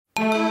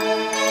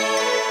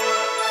The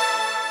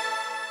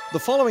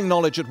following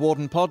Knowledge at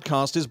Wharton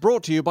podcast is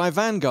brought to you by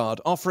Vanguard,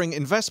 offering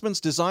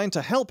investments designed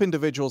to help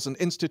individuals and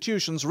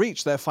institutions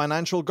reach their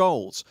financial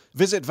goals.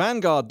 Visit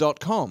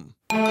Vanguard.com.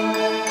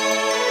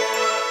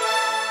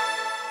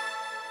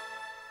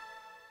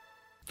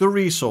 The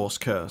Resource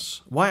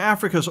Curse. Why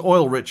Africa's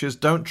oil riches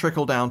don't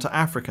trickle down to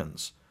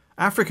Africans.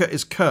 Africa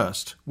is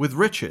cursed with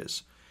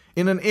riches.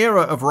 In an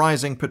era of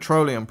rising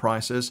petroleum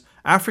prices,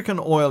 African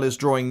oil is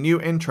drawing new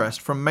interest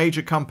from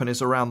major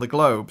companies around the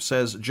globe,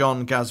 says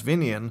John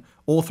Ghazvinian,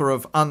 author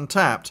of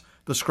Untapped,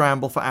 The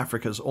Scramble for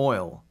Africa's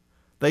Oil.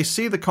 They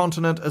see the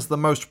continent as the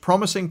most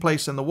promising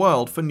place in the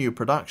world for new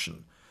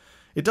production.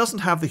 It doesn't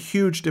have the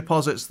huge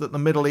deposits that the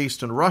Middle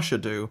East and Russia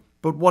do,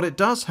 but what it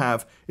does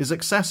have is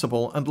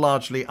accessible and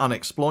largely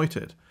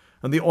unexploited,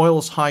 and the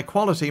oil's high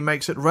quality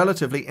makes it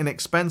relatively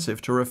inexpensive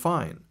to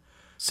refine.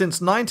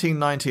 Since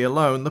 1990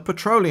 alone, the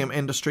petroleum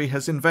industry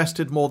has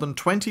invested more than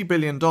 $20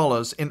 billion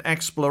in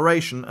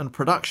exploration and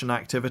production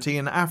activity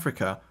in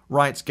Africa,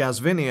 writes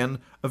Ghazvinian,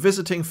 a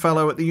visiting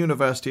fellow at the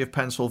University of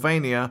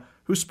Pennsylvania,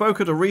 who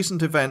spoke at a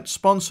recent event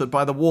sponsored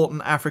by the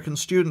Wharton African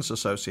Students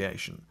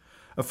Association.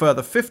 A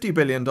further $50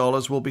 billion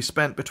will be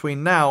spent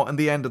between now and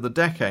the end of the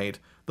decade,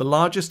 the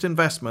largest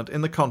investment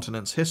in the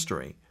continent's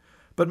history.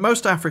 But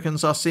most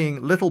Africans are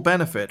seeing little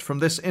benefit from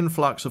this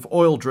influx of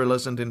oil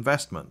drillers and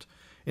investment.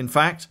 In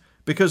fact,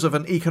 because of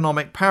an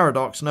economic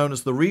paradox known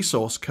as the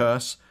resource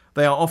curse,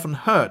 they are often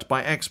hurt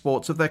by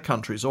exports of their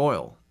country's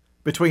oil.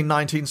 Between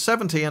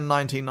 1970 and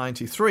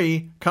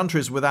 1993,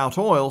 countries without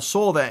oil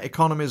saw their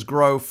economies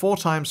grow 4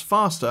 times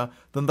faster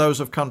than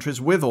those of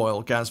countries with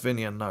oil,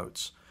 Ghazvinian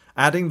notes,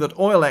 adding that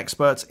oil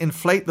experts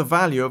inflate the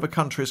value of a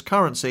country's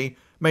currency,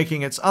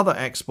 making its other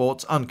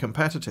exports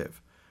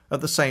uncompetitive. At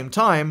the same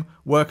time,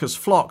 workers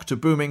flock to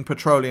booming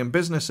petroleum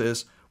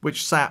businesses,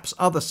 which saps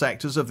other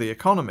sectors of the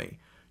economy.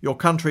 Your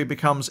country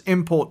becomes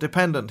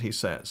import-dependent, he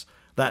says.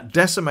 That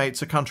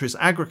decimates a country's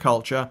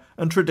agriculture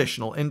and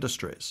traditional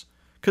industries.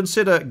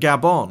 Consider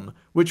Gabon,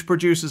 which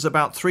produces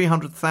about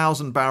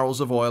 300,000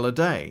 barrels of oil a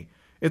day.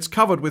 It's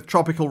covered with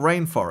tropical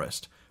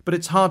rainforest, but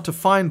it's hard to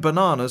find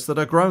bananas that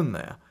are grown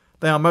there.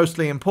 They are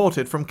mostly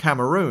imported from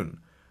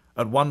Cameroon.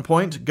 At one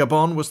point,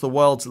 Gabon was the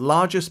world's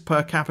largest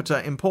per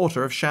capita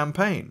importer of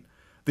champagne.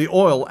 The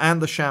oil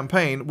and the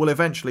champagne will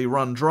eventually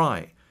run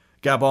dry.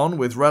 Gabon,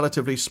 with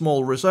relatively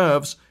small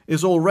reserves,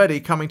 is already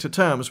coming to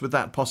terms with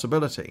that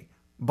possibility.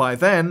 By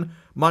then,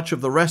 much of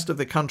the rest of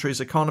the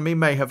country's economy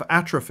may have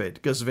atrophied,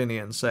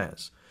 Ghazvinian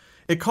says.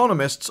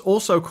 Economists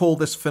also call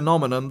this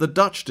phenomenon the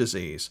Dutch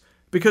disease,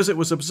 because it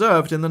was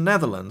observed in the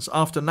Netherlands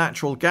after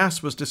natural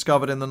gas was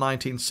discovered in the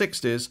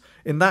 1960s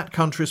in that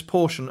country's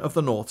portion of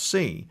the North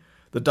Sea.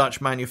 The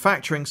Dutch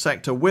manufacturing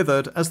sector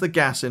withered as the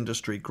gas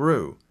industry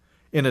grew.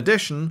 In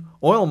addition,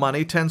 oil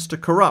money tends to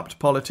corrupt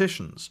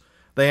politicians.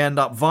 They end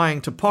up vying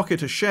to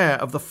pocket a share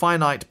of the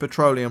finite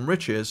petroleum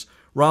riches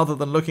rather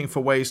than looking for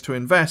ways to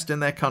invest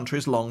in their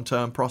country's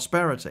long-term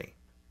prosperity.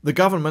 The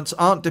governments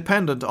aren't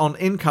dependent on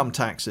income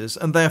taxes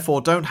and therefore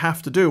don't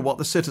have to do what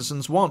the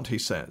citizens want, he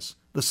says.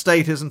 The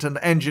state isn't an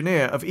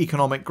engineer of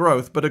economic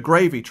growth but a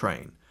gravy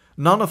train.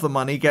 None of the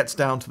money gets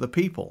down to the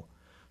people.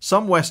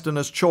 Some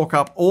Westerners chalk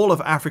up all of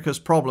Africa's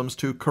problems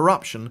to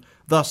corruption,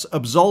 thus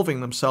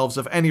absolving themselves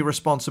of any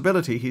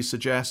responsibility, he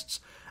suggests,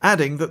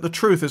 adding that the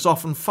truth is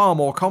often far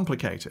more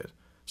complicated.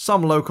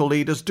 Some local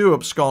leaders do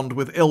abscond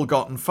with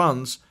ill-gotten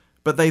funds,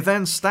 but they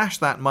then stash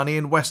that money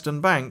in Western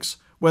banks,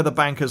 where the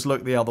bankers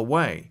look the other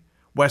way.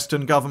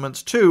 Western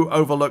governments too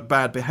overlook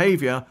bad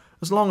behavior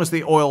as long as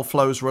the oil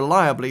flows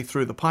reliably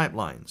through the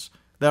pipelines.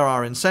 There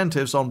are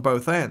incentives on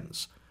both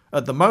ends.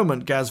 At the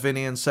moment,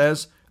 Ghazvinian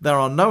says, there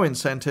are no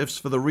incentives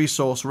for the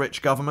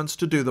resource-rich governments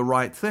to do the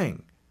right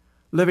thing.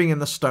 Living in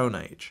the Stone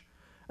Age.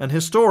 An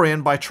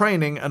historian by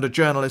training and a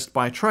journalist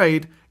by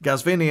trade,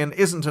 Ghazvinian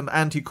isn't an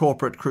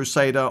anti-corporate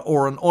crusader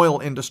or an oil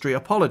industry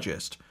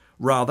apologist.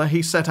 Rather,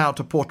 he set out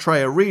to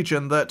portray a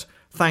region that,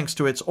 thanks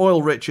to its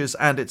oil riches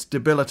and its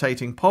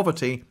debilitating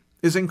poverty,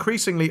 is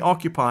increasingly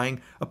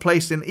occupying a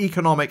place in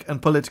economic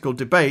and political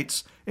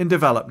debates in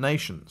developed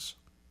nations.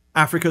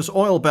 Africa's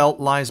oil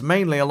belt lies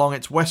mainly along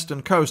its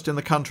western coast in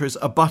the countries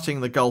abutting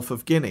the Gulf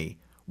of Guinea.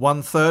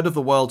 1/3 of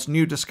the world's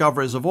new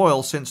discoveries of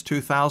oil since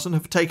 2000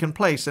 have taken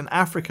place in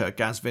Africa,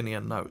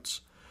 Ghazvinian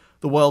notes.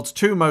 The world's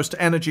 2 most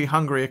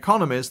energy-hungry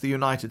economies, the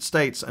United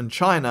States and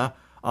China,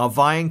 are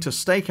vying to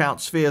stake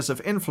out spheres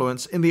of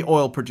influence in the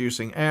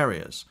oil-producing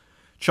areas.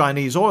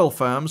 Chinese oil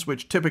firms,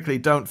 which typically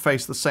don't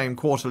face the same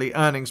quarterly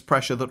earnings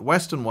pressure that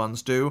Western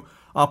ones do,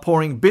 are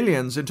pouring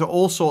billions into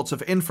all sorts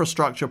of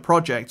infrastructure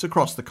projects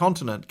across the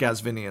continent,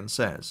 Ghazvinian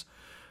says.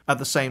 At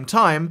the same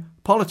time,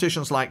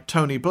 politicians like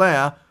Tony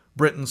Blair,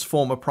 Britain's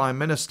former Prime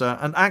Minister,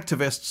 and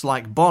activists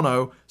like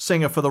Bono,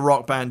 singer for the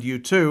rock band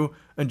U2,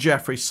 and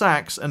Jeffrey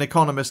Sachs, an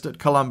economist at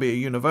Columbia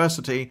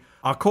University,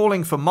 are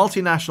calling for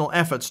multinational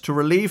efforts to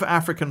relieve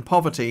African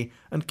poverty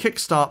and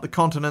kickstart the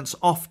continent's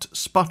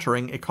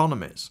oft-sputtering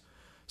economies.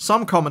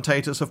 Some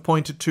commentators have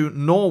pointed to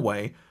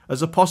Norway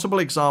as a possible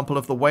example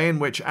of the way in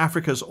which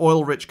Africa's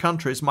oil-rich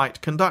countries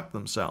might conduct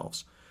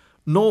themselves.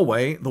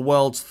 Norway, the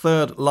world's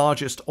third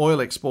largest oil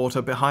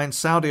exporter behind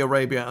Saudi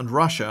Arabia and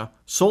Russia,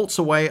 salts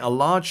away a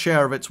large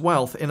share of its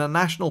wealth in a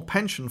national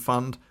pension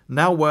fund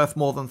now worth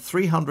more than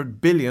 $300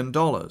 billion.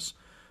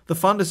 The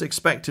fund is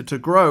expected to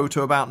grow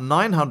to about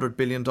 $900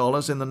 billion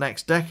in the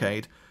next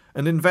decade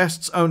and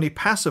invests only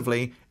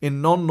passively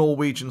in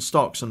non-Norwegian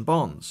stocks and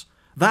bonds.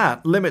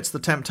 That limits the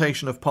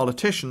temptation of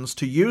politicians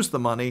to use the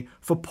money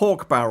for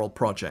pork barrel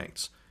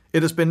projects.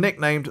 It has been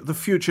nicknamed the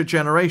Future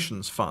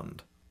Generations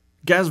Fund.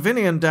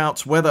 Gazvinian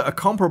doubts whether a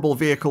comparable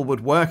vehicle would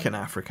work in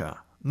Africa.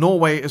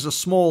 Norway is a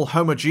small,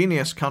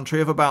 homogeneous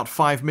country of about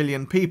 5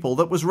 million people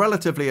that was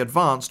relatively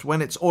advanced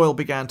when its oil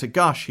began to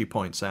gush, he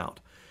points out.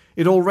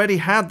 It already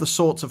had the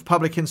sorts of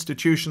public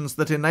institutions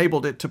that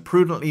enabled it to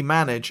prudently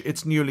manage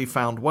its newly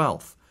found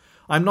wealth.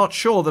 I'm not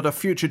sure that a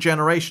Future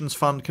Generations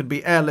Fund can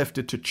be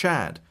airlifted to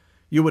Chad.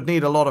 You would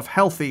need a lot of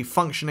healthy,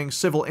 functioning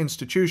civil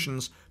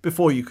institutions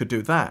before you could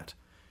do that.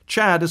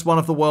 Chad is one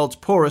of the world's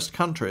poorest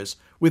countries,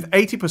 with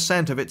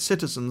 80% of its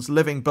citizens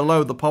living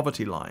below the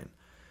poverty line.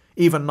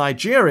 Even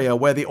Nigeria,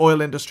 where the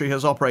oil industry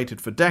has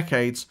operated for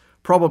decades,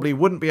 probably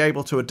wouldn't be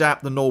able to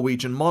adapt the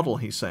Norwegian model,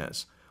 he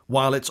says.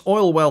 While its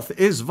oil wealth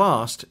is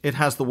vast, it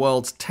has the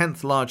world's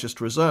 10th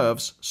largest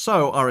reserves,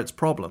 so are its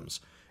problems.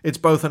 It's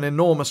both an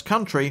enormous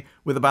country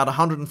with about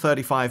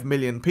 135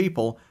 million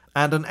people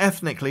and an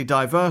ethnically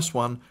diverse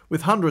one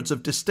with hundreds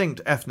of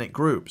distinct ethnic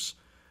groups.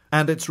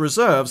 And its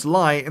reserves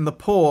lie in the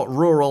poor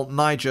rural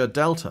Niger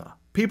Delta.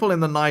 People in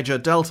the Niger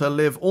Delta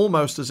live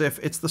almost as if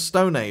it's the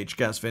Stone Age,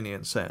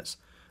 Gazvinian says.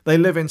 They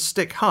live in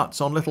stick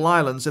huts on little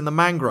islands in the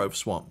mangrove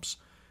swamps.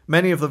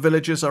 Many of the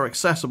villages are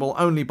accessible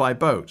only by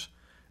boat.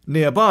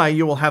 Nearby,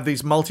 you will have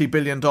these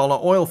multi-billion-dollar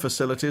oil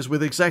facilities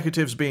with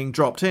executives being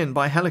dropped in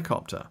by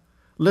helicopter.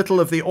 Little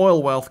of the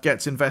oil wealth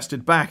gets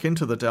invested back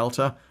into the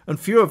Delta, and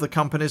few of the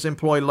companies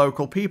employ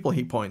local people,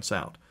 he points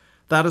out.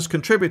 That has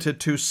contributed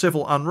to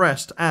civil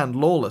unrest and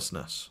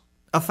lawlessness.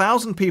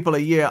 1,000 people a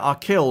year are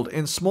killed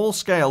in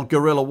small-scale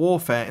guerrilla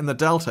warfare in the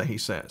Delta, he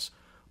says.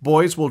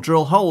 Boys will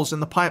drill holes in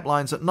the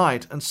pipelines at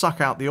night and suck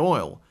out the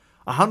oil.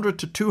 100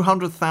 to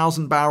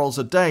 200,000 barrels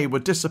a day were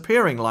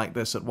disappearing like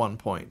this at one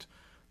point.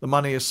 The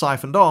money is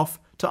siphoned off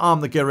to arm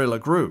the guerrilla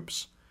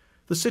groups.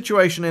 The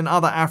situation in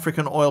other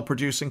African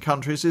oil-producing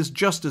countries is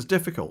just as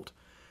difficult.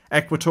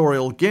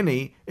 Equatorial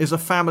Guinea is a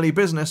family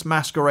business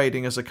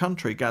masquerading as a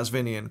country,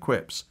 Gazvinian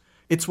quips.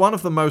 It's one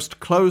of the most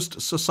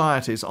closed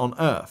societies on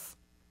earth.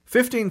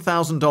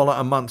 $15,000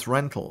 a month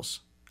rentals.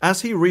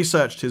 As he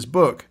researched his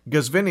book,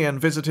 Gazvinian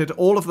visited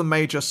all of the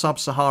major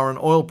sub-Saharan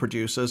oil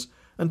producers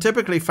and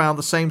typically found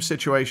the same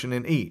situation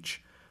in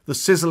each. The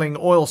sizzling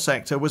oil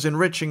sector was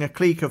enriching a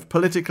clique of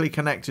politically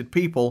connected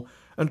people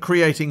and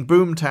creating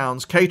boom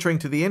towns catering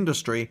to the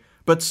industry,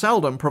 but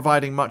seldom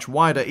providing much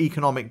wider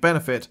economic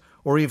benefit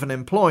or even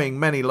employing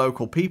many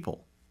local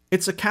people.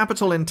 It's a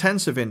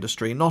capital-intensive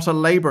industry, not a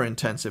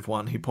labor-intensive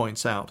one, he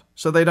points out,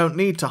 so they don't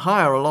need to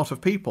hire a lot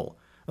of people,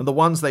 and the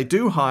ones they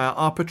do hire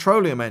are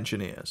petroleum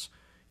engineers.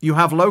 You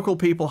have local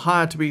people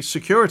hired to be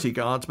security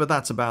guards, but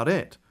that's about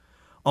it.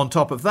 On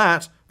top of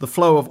that, the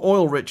flow of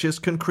oil riches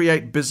can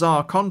create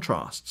bizarre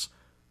contrasts.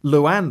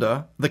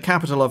 Luanda, the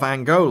capital of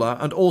Angola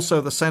and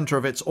also the center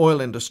of its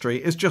oil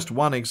industry, is just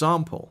one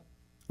example.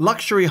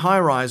 Luxury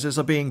high-rises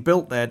are being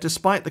built there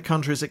despite the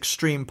country's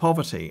extreme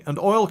poverty, and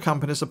oil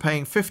companies are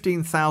paying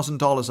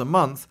 $15,000 a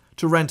month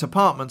to rent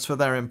apartments for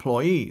their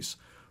employees.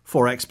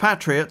 For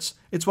expatriates,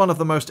 it's one of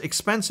the most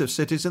expensive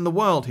cities in the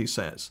world, he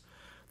says.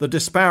 The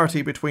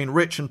disparity between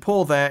rich and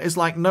poor there is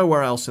like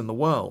nowhere else in the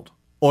world.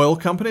 Oil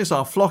companies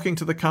are flocking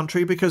to the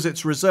country because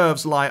its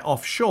reserves lie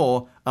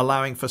offshore,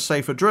 allowing for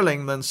safer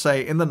drilling than,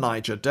 say, in the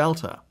Niger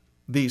Delta.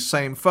 These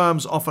same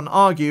firms often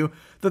argue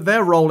that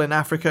their role in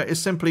Africa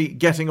is simply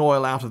getting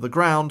oil out of the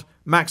ground,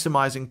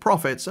 maximizing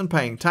profits and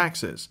paying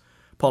taxes.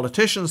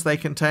 Politicians, they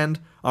contend,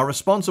 are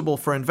responsible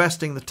for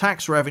investing the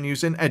tax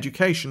revenues in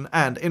education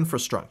and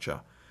infrastructure.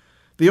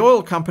 The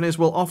oil companies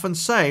will often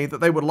say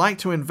that they would like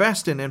to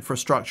invest in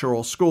infrastructure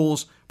or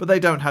schools, but they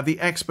don't have the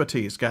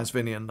expertise,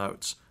 Gazvinian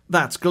notes.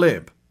 That's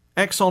glib.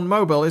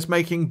 ExxonMobil is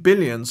making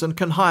billions and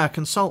can hire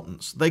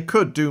consultants. They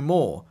could do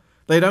more.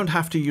 They don't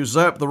have to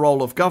usurp the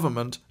role of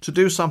government to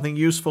do something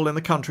useful in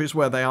the countries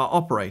where they are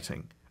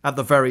operating. At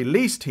the very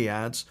least, he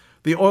adds,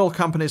 the oil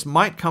companies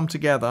might come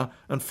together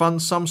and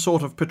fund some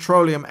sort of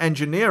petroleum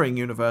engineering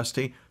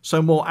university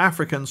so more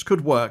Africans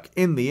could work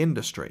in the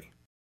industry.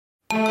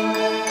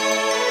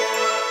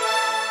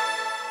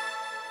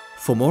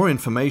 For more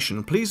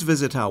information, please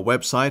visit our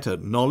website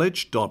at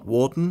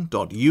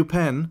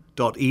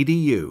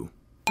knowledge.wharton.upenn.edu.